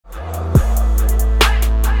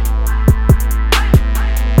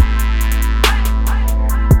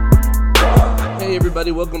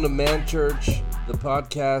everybody. Welcome to Man Church, the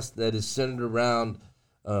podcast that is centered around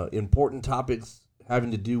important topics having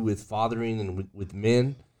to do with fathering and with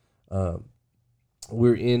men.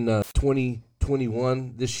 We're in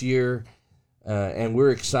 2021 this year, and we're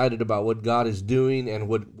excited about what God is doing and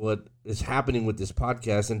what is happening with this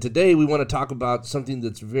podcast. And today we want to talk about something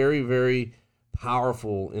that's very, very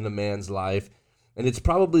powerful in a man's life, and it's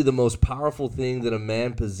probably the most powerful thing that a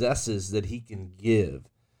man possesses that he can give.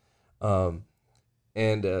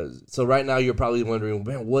 So right now you're probably wondering,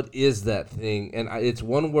 man, what is that thing? And it's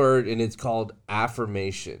one word, and it's called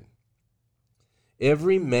affirmation.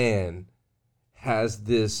 Every man has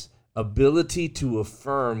this ability to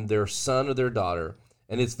affirm their son or their daughter,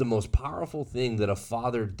 and it's the most powerful thing that a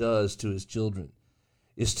father does to his children,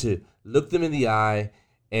 is to look them in the eye,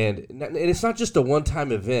 and it's not just a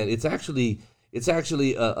one-time event. It's actually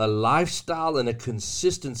a lifestyle and a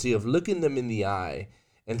consistency of looking them in the eye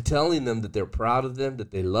and telling them that they're proud of them,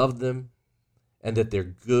 that they love them, and that they're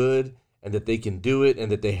good, and that they can do it,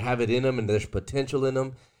 and that they have it in them, and there's potential in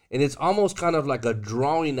them. And it's almost kind of like a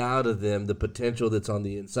drawing out of them the potential that's on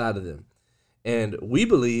the inside of them. And we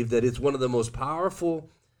believe that it's one of the most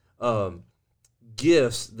powerful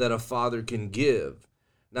gifts that a father can give.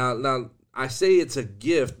 Now, I say it's a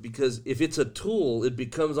gift because if it's a tool, it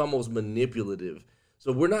becomes almost manipulative.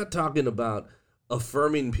 So we're not talking about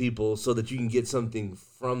affirming people so that you can get something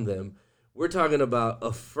from them. We're talking about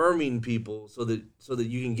affirming people so that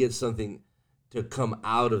you can get something to come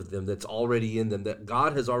out of them that's already in them, that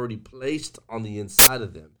God has already placed on the inside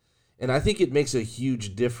of them. And I think it makes a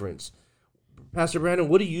huge difference. Pastor Brandon,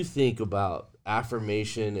 what do you think about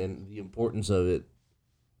affirmation and the importance of it?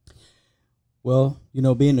 Well,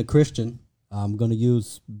 being a Christian, I'm going to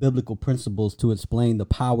use biblical principles to explain the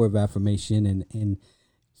power of affirmation. And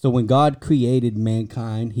so when God created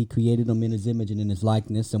mankind, he created them in his image and in his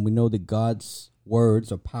likeness. And we know that God's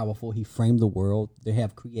words are powerful. He framed the world. They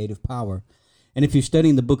have creative power. And if you're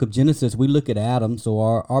studying the book of Genesis, we look at Adam. So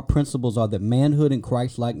our principles are that manhood and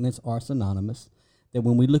Christ-likeness are synonymous. That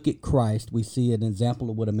when we look at Christ, we see an example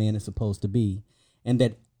of what a man is supposed to be. And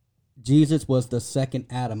that Jesus was the second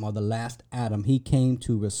Adam, or the last Adam. He came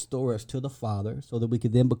to restore us to the Father so that we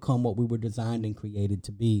could then become what we were designed and created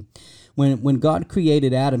to be. When God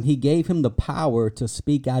created Adam, he gave him the power to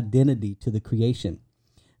speak identity to the creation.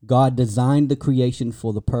 God designed the creation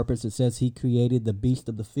for the purpose. It says he created the beasts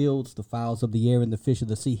of the fields, the fowls of the air, and the fish of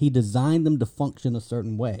the sea. He designed them to function a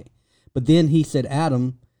certain way. But then he said,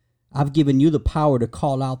 Adam, I've given you the power to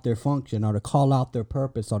call out their function, or to call out their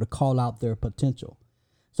purpose, or to call out their potential.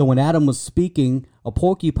 So when Adam was speaking, a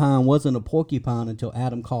porcupine wasn't a porcupine until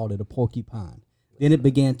Adam called it a porcupine. Then it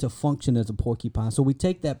began to function as a porcupine. So we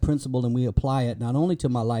take that principle and we apply it not only to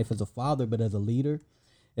my life as a father, but as a leader,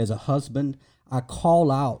 as a husband. I call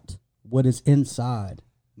out what is inside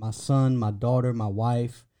my son, my daughter, my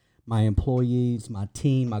wife, my employees, my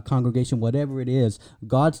team, my congregation, whatever it is.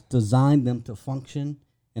 God's designed them to function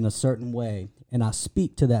in a certain way, and I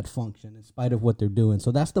speak to that function in spite of what they're doing.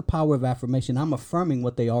 So that's the power of affirmation. I'm affirming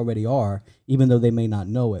what they already are, even though they may not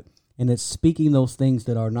know it, and it's speaking those things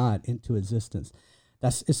that are not into existence.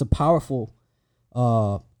 It's a powerful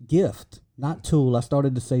gift, not tool. I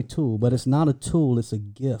started to say tool, but it's not a tool, it's a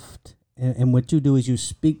gift. And what you do is you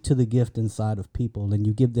speak to the gift inside of people, and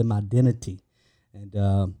you give them identity.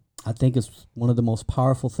 And I think it's one of the most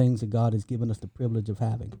powerful things that God has given us the privilege of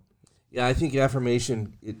having. Yeah, I think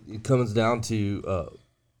affirmation, it comes down to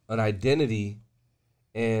an identity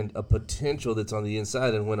and a potential that's on the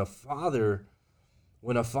inside. And when a father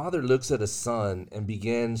looks at a son and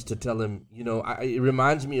begins to tell him, it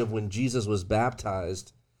reminds me of when Jesus was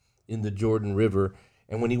baptized in the Jordan River,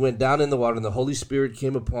 and when he went down in the water and the Holy Spirit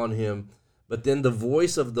came upon him, but then the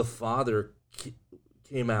voice of the Father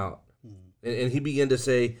came out, and he began to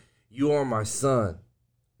say, "You are my son,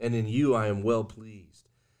 and in you I am well pleased."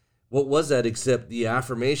 What was that except the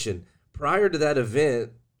affirmation? Prior to that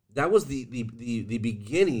event, that was the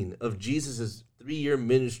beginning of Jesus' 3-year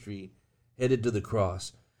ministry headed to the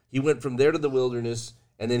cross. He went from there to the wilderness,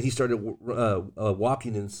 and then he started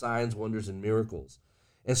walking in signs, wonders, and miracles.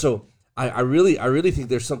 And so I really think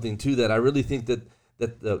there's something to that. I really think that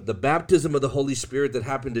the baptism of the Holy Spirit that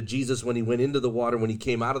happened to Jesus when he went into the water, when he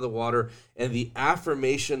came out of the water, and the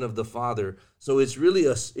affirmation of the Father. So it's really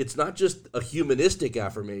it's not just a humanistic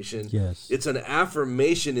affirmation. Yes. It's an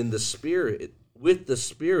affirmation in the Spirit, with the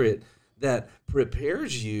Spirit, that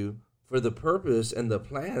prepares you for the purpose and the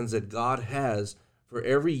plans that God has for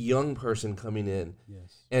every young person coming in.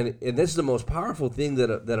 Yes. And this is the most powerful thing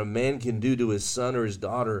that a man can do to his son or his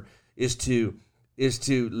daughter, is to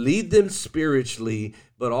lead them spiritually,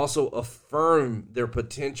 but also affirm their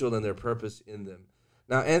potential and their purpose in them.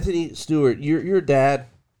 Now, Anthony Stewart, you're a dad,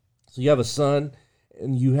 so you have a son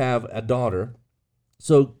and you have a daughter.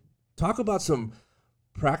 So talk about some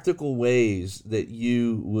practical ways that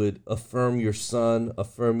you would affirm your son,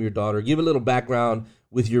 affirm your daughter. Give a little background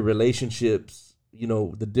with your relationships,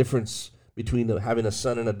 the difference between having a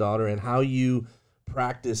son and a daughter and how you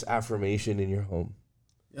practice affirmation in your home.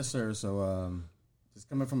 Yes, sir. So just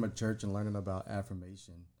coming from a church and learning about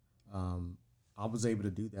affirmation, I was able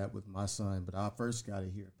to do that with my son, but I first got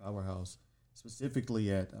it here at Powerhouse,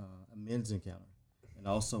 specifically at a men's encounter and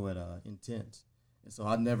also at Intense. And so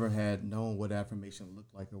I never had known what affirmation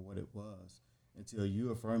looked like or what it was until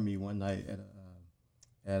you affirmed me one night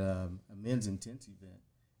at a men's Intense event.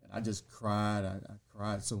 And I just cried. I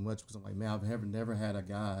cried so much because I'm like, man, I've never had a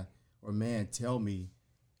guy or a man tell me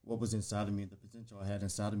what was inside of me, the potential I had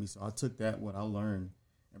inside of me. So I took what I learned,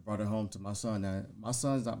 and brought it home to my son. Now, my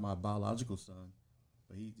son's not my biological son,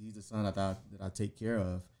 but he's a son that I take care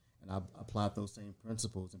of. And I applied those same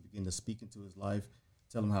principles and began to speak into his life,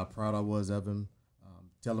 tell him how proud I was of him,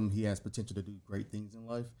 tell him he has potential to do great things in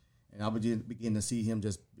life. And I begin to see him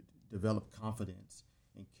just develop confidence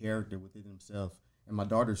and character within himself. And my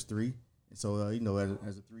daughter's 3. And so,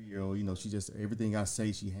 as a 3-year-old, she just, everything I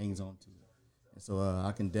say, she hangs on to it. And so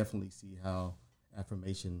I can definitely see how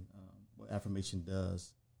what affirmation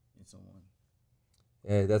does in someone.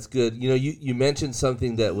 Yeah, that's good. You mentioned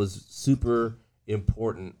something that was super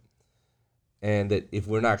important, and that if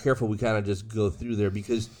we're not careful, we kind of just go through there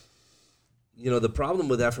because, the problem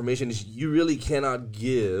with affirmation is you really cannot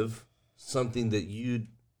give something that you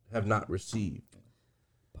have not received.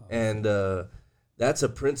 And that's a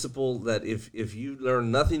principle that if you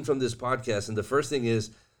learn nothing from this podcast, and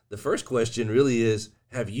the first question really is,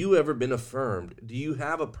 have you ever been affirmed? Do you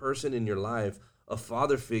have a person in your life, a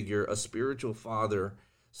father figure, a spiritual father,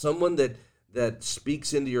 someone that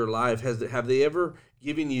speaks into your life? Have they ever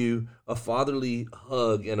given you a fatherly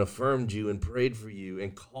hug and affirmed you and prayed for you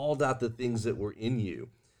and called out the things that were in you?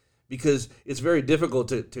 Because it's very difficult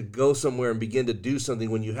to go somewhere and begin to do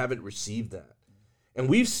something when you haven't received that. And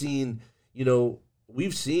we've seen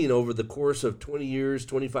over the course of 20 years,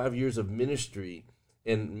 25 years of ministry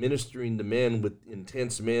and ministering to men with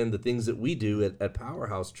Intense Men, the things that we do at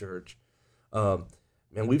Powerhouse Church,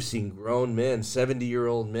 man, we've seen grown men,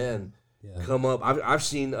 70-year-old men, come up. I've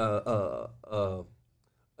seen a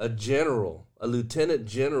general, a lieutenant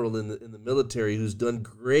general in the military who's done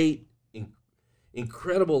great,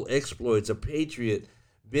 incredible exploits, a patriot,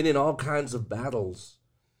 been in all kinds of battles.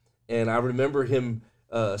 And I remember him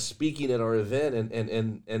speaking at our event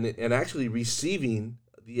and actually receiving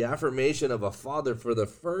the affirmation of a father for the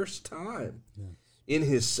first time in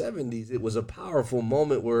his 70s. It was a powerful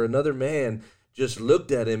moment where another man just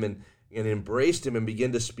looked at him and embraced him and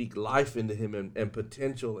began to speak life into him and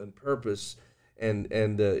potential and purpose. And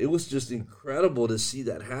it was just incredible to see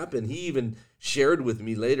that happen. He even shared with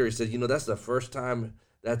me later, he said, that's the first time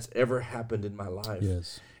that's ever happened in my life.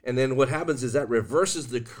 Yes. And then what happens is that reverses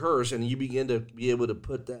the curse, and you begin to be able to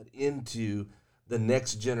put that into the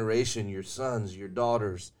next generation, your sons, your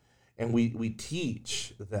daughters. And we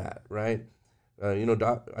teach that, right? I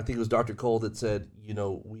think it was Dr. Cole that said,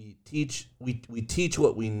 we teach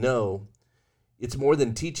what we know. It's more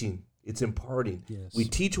than teaching. It's imparting. Yes. We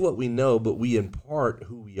teach what we know, but we impart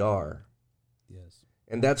who we are. Yes.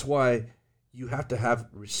 And that's why you have to have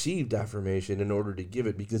received affirmation in order to give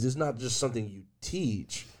it, because it's not just something you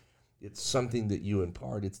teach. It's something that you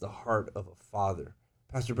impart. It's the heart of a father.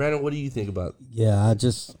 Pastor Brandon, what do you think about it? Yeah, I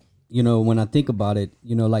just, when I think about it,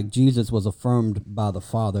 like Jesus was affirmed by the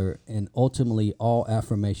Father, and ultimately all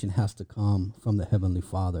affirmation has to come from the Heavenly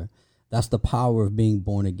Father. That's the power of being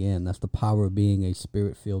born again. That's the power of being a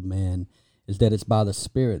spirit-filled man, is that it's by the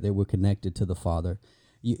Spirit that we're connected to the Father.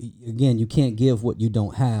 You can't give what you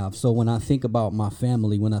don't have. So when I think about my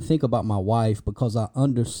family, when I think about my wife, because I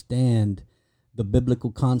understand the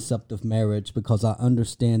biblical concept of marriage, because I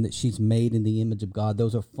understand that she's made in the image of God,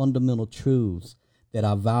 those are fundamental truths that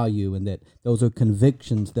I value, and that those are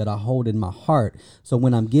convictions that I hold in my heart. So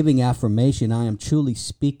when I'm giving affirmation, I am truly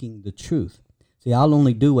speaking the truth. See, I'll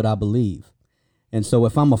only do what I believe. And so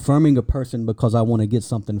if I'm affirming a person because I want to get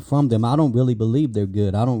something from them, I don't really believe they're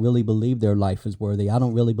good. I don't really believe their life is worthy. I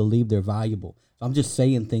don't really believe they're valuable. So I'm just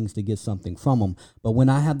saying things to get something from them. But when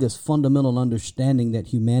I have this fundamental understanding that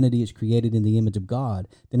humanity is created in the image of God,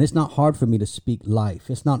 then it's not hard for me to speak life.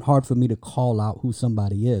 It's not hard for me to call out who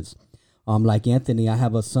somebody is. Like Anthony, I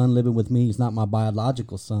have a son living with me. He's not my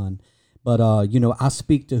biological son. But, I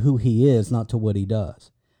speak to who he is, not to what he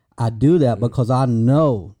does. I do that because I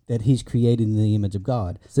know that he's created in the image of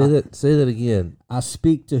God. Say that again. I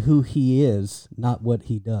speak to who he is, not what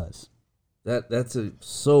he does. That's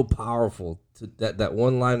so powerful. That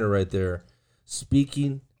one liner right there,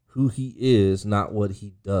 speaking who he is, not what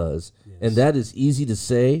he does, and that is easy to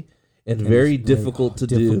say and very difficult to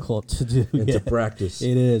do. Difficult to do and to practice.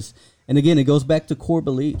 It is, and again, it goes back to core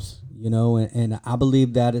beliefs. And I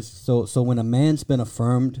believe that is so. So when a man's been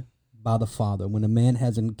affirmed by the Father, when a man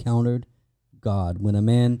has encountered God, when a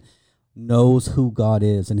man knows who God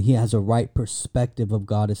is, and he has a right perspective of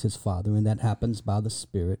God as his Father, and that happens by the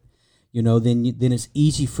Spirit, then it's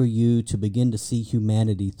easy for you to begin to see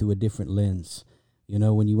humanity through a different lens.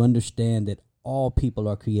 When you understand that all people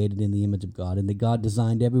are created in the image of God, and that God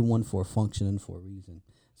designed everyone for a function and for a reason.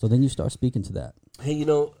 So then you start speaking to that. Hey,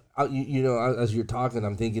 as you're talking,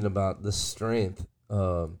 I'm thinking about the strength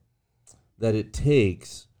that it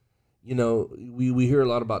takes. We hear a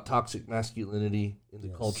lot about toxic masculinity in the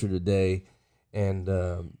culture today, and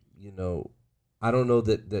I don't know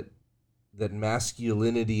that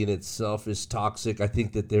masculinity in itself is toxic. I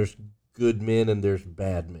think that there's good men and there's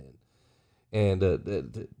bad men, and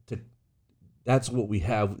that's what we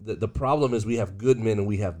have. The problem is we have good men and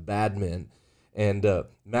we have bad men, and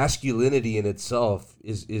masculinity in itself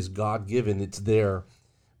is God given. It's there.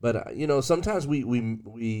 But sometimes we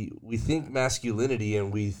think masculinity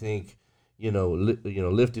and we think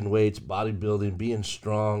lifting weights, bodybuilding, being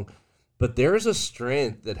strong, but there's a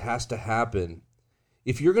strength that has to happen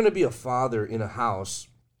if you're going to be a father in a house,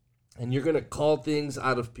 and you're going to call things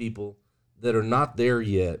out of people that are not there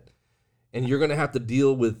yet, and you're going to have to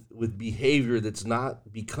deal with behavior that's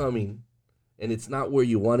not becoming, and it's not where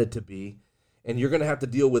you want it to be, and you're going to have to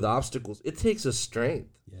deal with obstacles. It takes a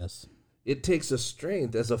strength. Yes. It takes a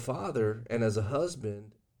strength as a father and as a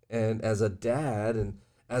husband and as a dad and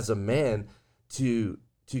as a man to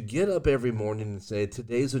get up every morning and say,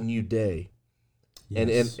 today's a new day.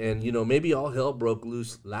 Yes. And maybe all hell broke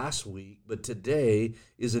loose last week, but today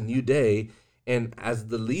is a new day. And as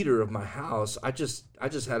the leader of my house, I just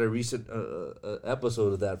had a recent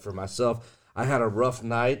episode of that for myself. I had a rough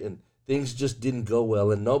night and things just didn't go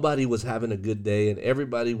well, and nobody was having a good day, and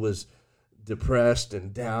everybody was depressed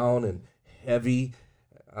and down and heavy.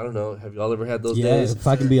 I don't know. Have y'all ever had those days? If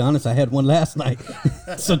I can be honest, I had one last night.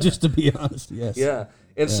 So just to be honest, yes. Yeah.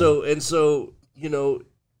 So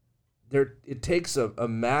it takes a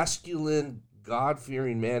masculine,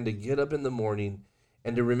 God-fearing man to get up in the morning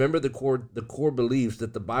and to remember the core beliefs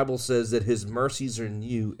that the Bible says that his mercies are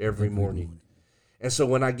new every morning. And so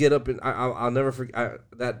when I get up, and I'll never forget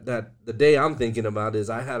that the day I'm thinking about is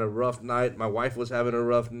I had a rough night. My wife was having a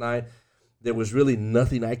rough night. There was really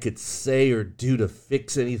nothing I could say or do to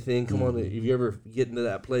fix anything. Come on, if you ever get into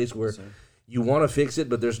that place where you want to fix it,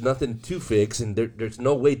 but there's nothing to fix, and there's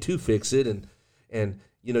no way to fix it, and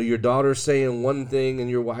your daughter's saying one thing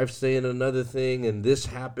and your wife's saying another thing, and this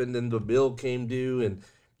happened and the bill came due, and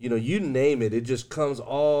you name it, it just comes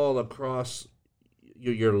all across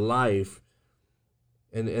your life.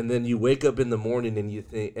 And then you wake up in the morning and you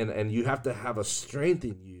think, and you have to have a strength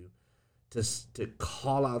in you to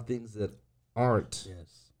call out things that aren't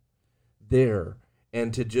there,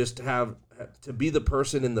 and to just to be the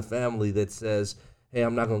person in the family that says, hey,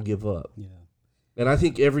 I'm not going to give up. Yeah. And I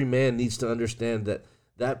think every man needs to understand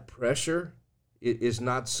that pressure is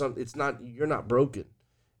not you're not broken,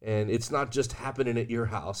 and it's not just happening at your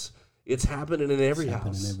house. It's happening in every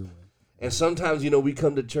house. Everywhere. And sometimes, we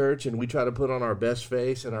come to church and we try to put on our best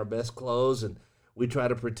face and our best clothes, and we try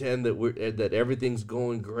to pretend that everything's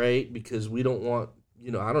going great because we don't want,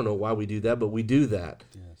 I don't know why we do that, but we do that.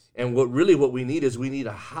 Yes. And what we need is we need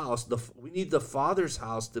a house. We need the Father's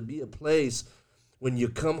house to be a place when you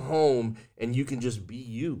come home and you can just be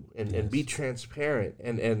you and be transparent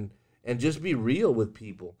and just be real with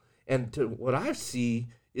people. And what I see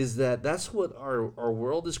is that's what our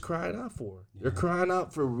world is crying out for. Yeah. They're crying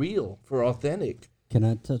out for real, for authentic. Can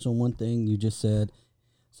I touch on one thing you just said?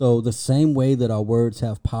 So the same way that our words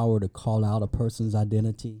have power to call out a person's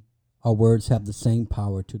identity, our words have the same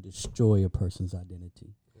power to destroy a person's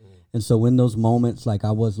identity. And so in those moments, like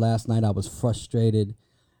I was last night, I was frustrated.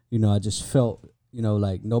 I just felt,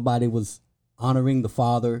 like nobody was honoring the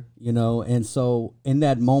Father, And so in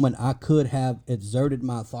that moment, I could have exerted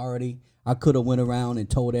my authority. I could have went around and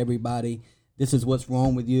told everybody, this is what's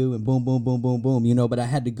wrong with you, and boom, boom, boom, boom, boom, but I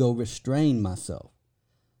had to go restrain myself.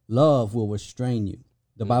 Love will restrain you.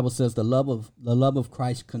 The Bible says the love of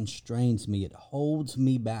Christ constrains me. It holds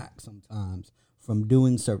me back sometimes from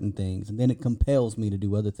doing certain things, and then it compels me to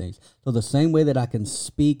do other things. So the same way that I can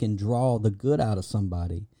speak and draw the good out of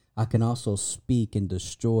somebody, I can also speak and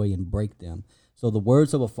destroy and break them. So the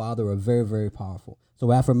words of a father are very, very powerful.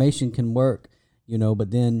 So affirmation can work,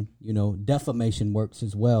 But then, defamation works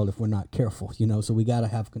as well if we're not careful, so we got to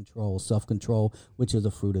have control, self-control, which is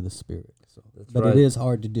a fruit of the Spirit. So, but right. It is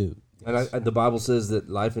hard to do. And the Bible says that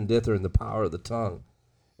life and death are in the power of the tongue.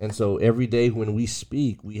 And so every day when we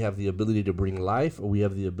speak, we have the ability to bring life or we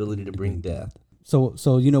have the ability to bring death. So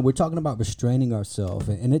we're talking about restraining ourselves,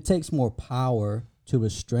 and it takes more power to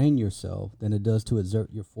restrain yourself than it does to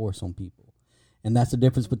exert your force on people. And that's the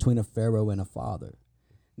difference between a Pharaoh and a father.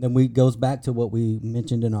 Then it goes back to what we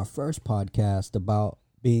mentioned in our first podcast about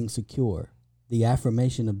being secure. The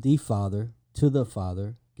affirmation of the Father to the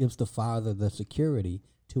Father gives the Father the security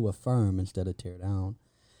to affirm instead of tear down.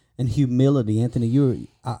 And humility, Anthony,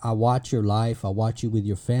 I watch your life, I watch you with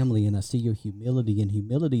your family, and I see your humility, and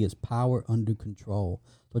humility is power under control.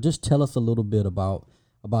 So just tell us a little bit about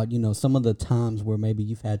some of the times where maybe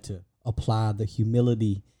you've had to apply the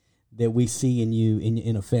humility that we see in you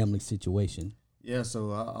in a family situation. Yeah,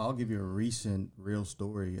 so I'll give you a recent real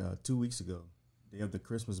story. 2 weeks ago, day of the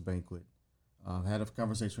Christmas banquet, I had a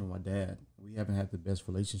conversation with my dad. We haven't had the best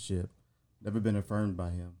relationship, never been affirmed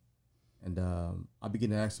by him. And I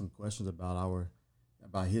began to ask some questions about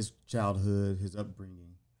his childhood, his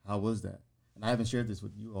upbringing. How was that? And I haven't shared this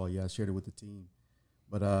with you all yet. I shared it with the team.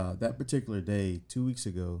 But that particular day, 2 weeks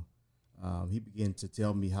ago, he began to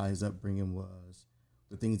tell me how his upbringing was,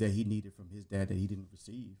 the things that he needed from his dad that he didn't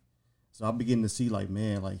receive. So I began to see,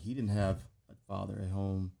 he didn't have a father at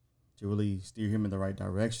home to really steer him in the right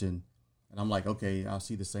direction. And I'm like, okay, I'll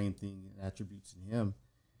see the same thing and attributes in him.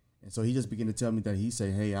 And so he just began to tell me that he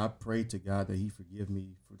said, hey, I pray to God that he forgive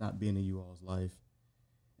me for not being in you all's life.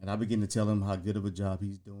 And I began to tell him how good of a job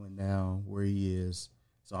he's doing now, where he is.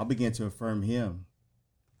 So I began to affirm him.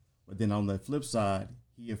 But then on the flip side,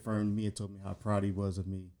 he affirmed me and told me how proud he was of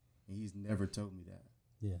me. And he's never told me that.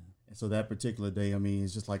 Yeah. And so that particular day,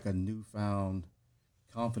 it's just like a newfound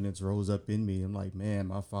confidence rose up in me. I'm like, man,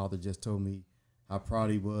 my father just told me how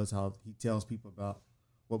proud he was, how he tells people about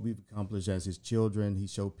what we've accomplished as his children. He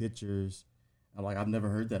showed pictures. I'm like, I've never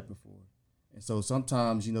heard that before. And so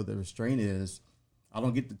sometimes, the restraint is, I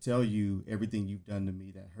don't get to tell you everything you've done to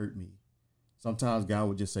me that hurt me. Sometimes God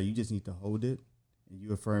would just say, you just need to hold it, and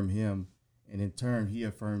you affirm him. And in turn, he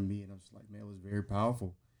affirmed me. And I'm just like, man, it was very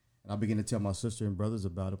powerful. And I began to tell my sister and brothers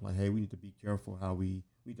about it, like, hey, we need to be careful how we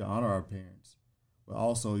need to honor our parents. But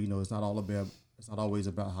also, it's not always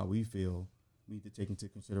about how we feel. We need to take into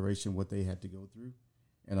consideration what they had to go through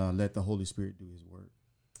and let the Holy Spirit do his work.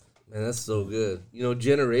 Man, that's so good.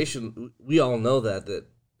 We all know that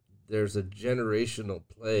there's a generational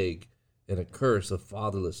plague and a curse of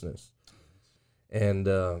fatherlessness. And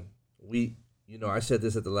I said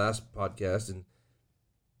this at the last podcast, and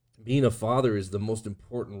being a father is the most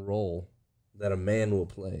important role that a man will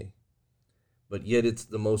play. But yet it's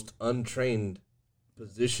the most untrained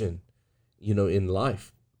position, in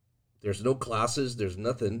life. There's no classes, there's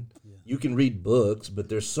nothing. Yeah. You can read books, but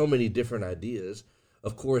there's so many different ideas.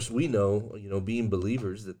 Of course, we know, being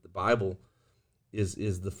believers, that the Bible is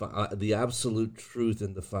the absolute truth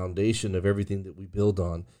and the foundation of everything that we build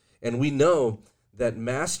on. And we know that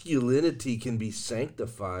masculinity can be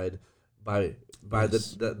sanctified by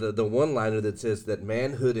yes. the one-liner that says that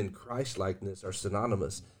manhood and Christ-likeness are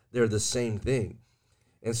synonymous. They're the same thing.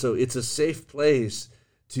 And so it's a safe place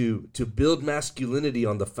to build masculinity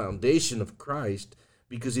on the foundation of Christ,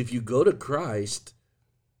 because if you go to Christ,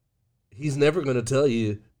 he's never going to tell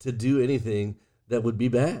you to do anything that would be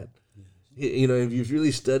bad. Yes. If you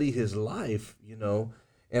really study his life,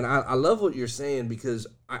 and I love what you're saying, because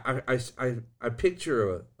I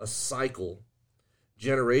picture a cycle,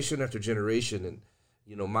 generation after generation,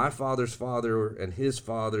 and my father's father and his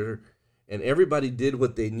father, and everybody did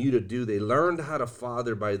what they knew to do. They learned how to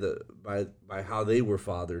father by how they were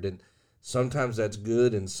fathered, and sometimes that's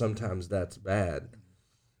good and sometimes that's bad.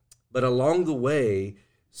 But along the way,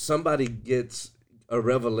 somebody gets a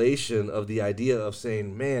revelation of the idea of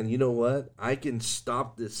saying, man, you know what? I can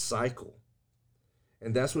stop this cycle.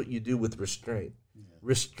 And that's what you do with restraint. Yeah.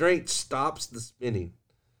 Restraint stops the spinning.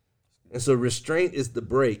 And so restraint is the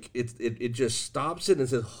brake. It just stops it and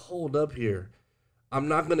says, hold up here. I'm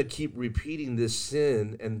not going to keep repeating this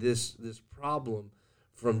sin and this problem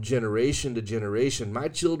from generation to generation. My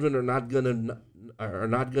children are not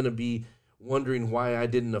going to be wondering why I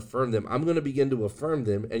didn't affirm them. I'm going to begin to affirm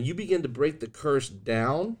them, and you begin to break the curse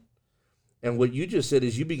down. And what you just said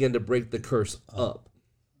is you begin to break the curse up.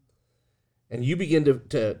 And you begin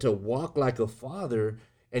to walk like a father,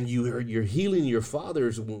 and you're healing your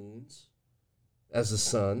father's wounds as a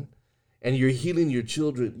son, and you're healing your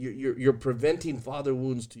children. You're preventing father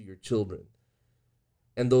wounds to your children.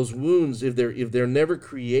 And those wounds, if they're never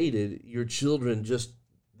created, your children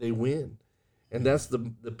they win. And that's the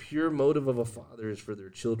pure motive of a father, is for their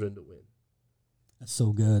children to win. That's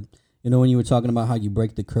so good. You know, when you were talking about how you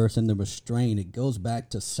break the curse and the restraint, it goes back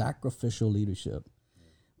to sacrificial leadership.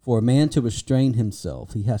 For a man to restrain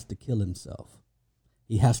himself, he has to kill himself.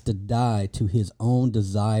 He has to die to his own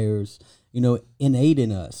desires. You know, innate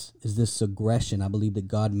in us is this aggression. I believe that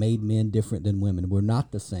God made men different than women. We're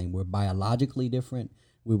not the same. We're biologically different.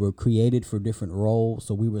 We were created for different roles,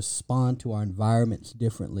 so we respond to our environments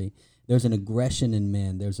differently. There's an aggression in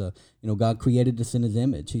men. God created us in his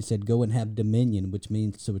image. He said, go and have dominion, which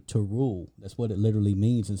means to rule. That's what it literally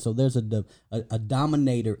means. And so there's a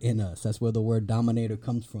dominator in us. That's where the word dominator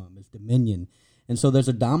comes from, is dominion. And so there's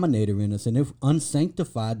a dominator in us. And if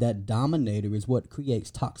unsanctified, that dominator is what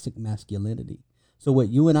creates toxic masculinity. So what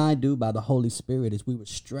you and I do by the Holy Spirit is we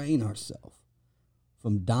restrain ourselves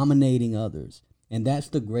from dominating others. And that's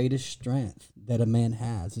the greatest strength that a man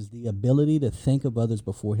has, is the ability to think of others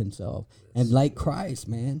before himself. And like Christ,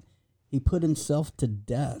 man, he put himself to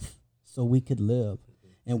death so we could live.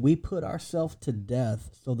 And we put ourselves to death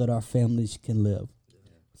so that our families can live.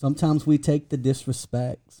 Sometimes we take the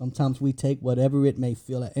disrespect. Sometimes we take whatever it may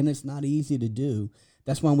feel like. And it's not easy to do.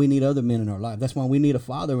 That's why we need other men in our life. That's why we need a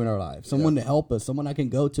father in our life, someone to help us, someone I can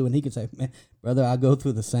go to, and he can say, man, brother, I go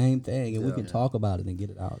through the same thing, and we can talk about it and get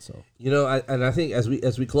it out. So, I think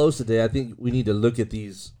as we close today, I think we need to look at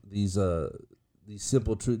these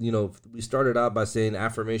simple truths. We started out by saying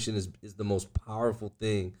affirmation is the most powerful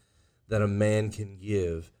thing that a man can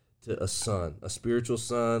give to a son, a spiritual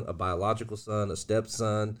son, a biological son, a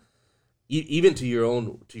stepson, even to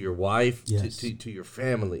your wife, yes. to your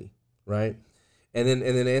family, right? And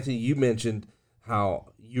then Anthony, you mentioned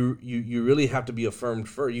how you really have to be affirmed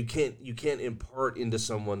first. You can't impart into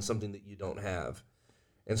someone something that you don't have.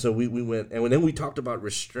 And so we went, and then we talked about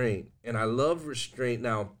restraint. And I love restraint.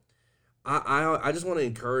 Now, I just want to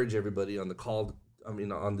encourage everybody on the call,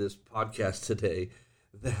 on this podcast today,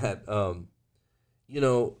 that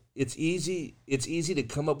it's easy to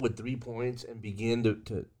come up with 3 points and begin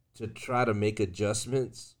to try to make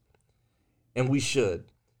adjustments, and we should.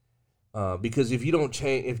 Because if you don't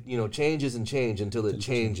change, change isn't change until it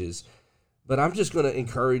changes. But I'm just going to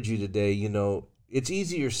encourage you today, it's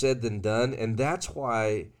easier said than done. And that's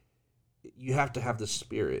why you have to have the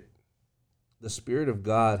Spirit. The Spirit of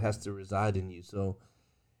God has to reside in you. So,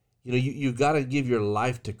 you've got to give your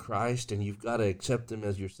life to Christ, and you've got to accept him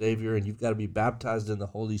as your Savior, and you've got to be baptized in the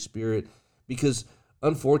Holy Spirit, because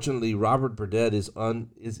unfortunately, Robert Burdett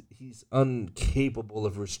he's incapable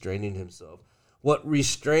of restraining himself. What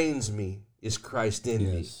restrains me is Christ in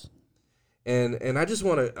me. And I just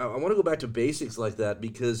want to go back to basics like that,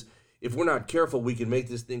 because if we're not careful, we can make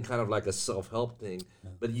this thing kind of like a self-help thing.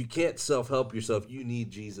 But you can't self-help yourself. You need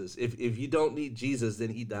Jesus. If you don't need Jesus, then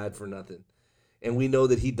he died for nothing. And we know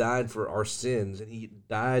that he died for our sins, and he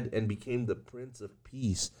died and became the Prince of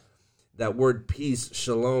Peace. That word peace,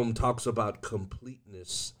 shalom, talks about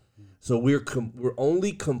completeness. So we're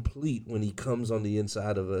only complete when he comes on the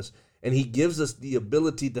inside of us. And he gives us the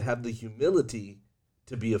ability to have the humility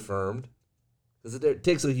to be affirmed. Because it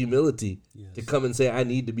takes a humility to come and say, I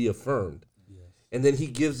need to be affirmed. Yes. And then he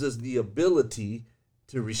gives us the ability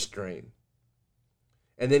to restrain.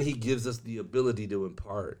 And then he gives us the ability to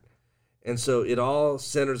impart. And so it all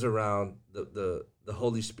centers around the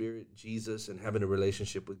Holy Spirit, Jesus, and having a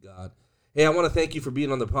relationship with God. Hey, I want to thank you for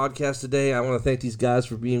being on the podcast today. I want to thank these guys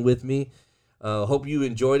for being with me. Hope you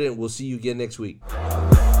enjoyed it, and we'll see you again next week.